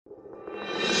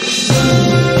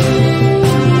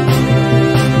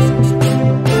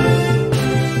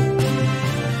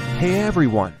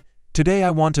everyone! Today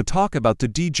I want to talk about the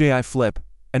DJI Flip,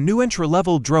 a new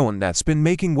entry-level drone that's been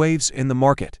making waves in the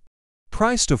market.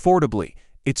 Priced affordably,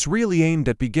 it's really aimed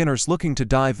at beginners looking to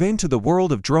dive into the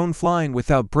world of drone flying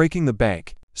without breaking the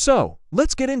bank. So,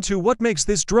 let's get into what makes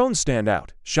this drone stand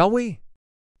out, shall we?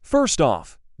 First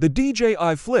off, the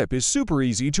DJI Flip is super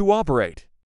easy to operate.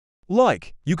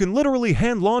 You can literally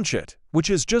hand launch it, which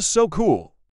is just so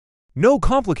cool. No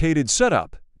complicated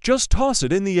setup, just toss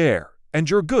it in the air, and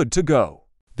you're good to go.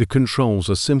 The controls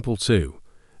are simple too,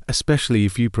 especially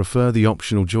if you prefer the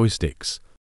optional joysticks.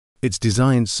 It's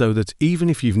designed so that even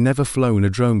if you've never flown a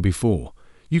drone before,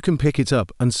 you can pick it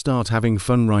up and start having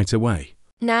fun right away.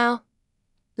 Now,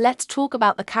 let's talk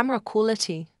about the camera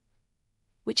quality,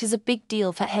 which is a big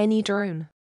deal for any drone.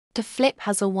 The Flip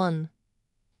has a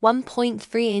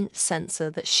 1.3-inch sensor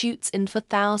that shoots in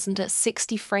 4,000 at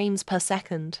 60 frames per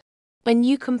second. When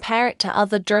you compare it to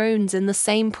other drones in the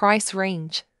same price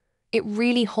range, it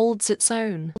really holds its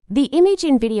own. The image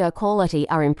and video quality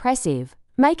are impressive,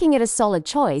 making it a solid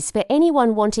choice for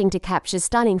anyone wanting to capture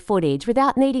stunning footage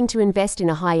without needing to invest in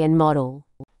a high-end model.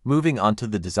 Moving on to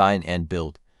the design and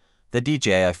build, the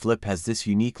DJI Flip has this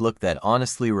unique look that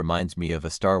honestly reminds me of a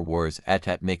Star Wars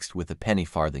AT-AT mixed with a penny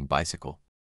farthing bicycle.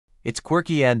 It's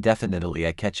quirky and definitely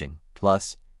eye-catching.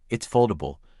 Plus, it's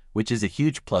foldable, which is a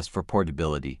huge plus for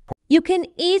portability. You can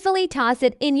easily toss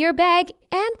it in your bag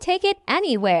and take it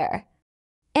anywhere.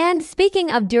 And speaking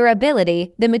of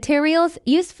durability, the materials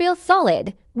used feel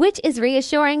solid, which is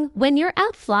reassuring when you're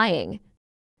out flying.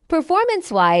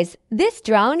 Performance-wise, this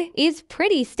drone is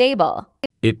pretty stable.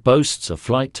 It boasts a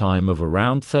flight time of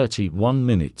around 31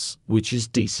 minutes, which is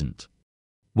decent.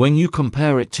 When you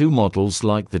compare it to models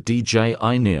like the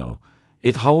DJI Neo,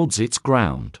 it holds its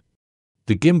ground.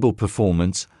 The gimbal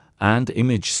performance and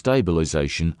image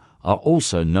stabilization are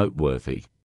also noteworthy.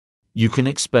 You can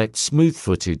expect smooth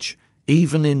footage,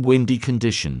 even in windy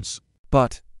conditions.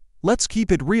 But, let's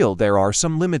keep it real, there are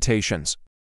some limitations.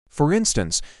 For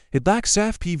instance, it lacks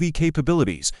FPV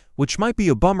capabilities, which might be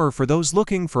a bummer for those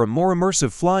looking for a more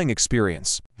immersive flying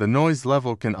experience. The noise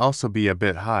level can also be a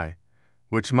bit high,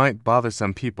 which might bother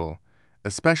some people,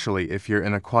 especially if you're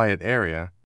in a quiet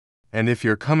area. And if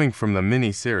you're coming from the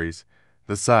mini series,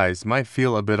 the size might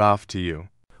feel a bit off to you.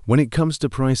 When it comes to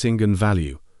pricing and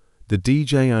value, the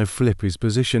DJI Flip is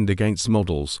positioned against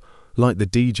models like the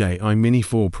DJI Mini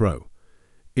 4 Pro.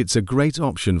 It's a great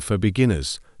option for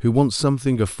beginners who want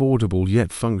something affordable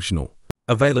yet functional.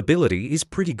 Availability is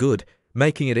pretty good,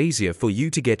 making it easier for you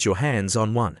to get your hands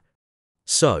on one.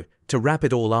 So, to wrap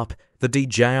it all up, the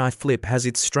DJI Flip has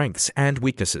its strengths and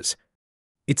weaknesses.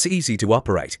 It's easy to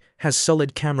operate, has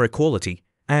solid camera quality,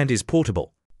 and is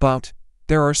portable. But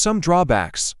there are some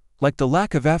drawbacks, like the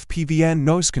lack of FPV and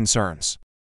noise concerns.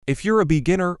 If you're a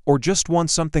beginner or just want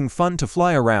something fun to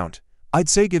fly around, I'd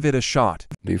say give it a shot.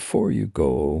 Before you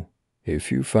go,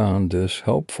 if you found this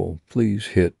helpful, please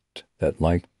hit that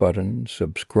like button,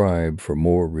 subscribe for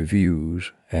more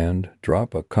reviews, and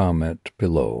drop a comment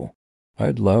below.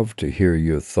 I'd love to hear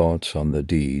your thoughts on the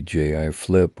DJI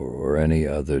Flip or any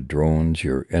other drones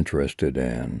you're interested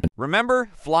in.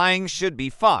 Remember, flying should be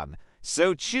fun,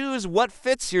 so choose what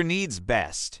fits your needs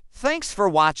best. Thanks for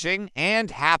watching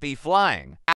and happy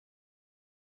flying!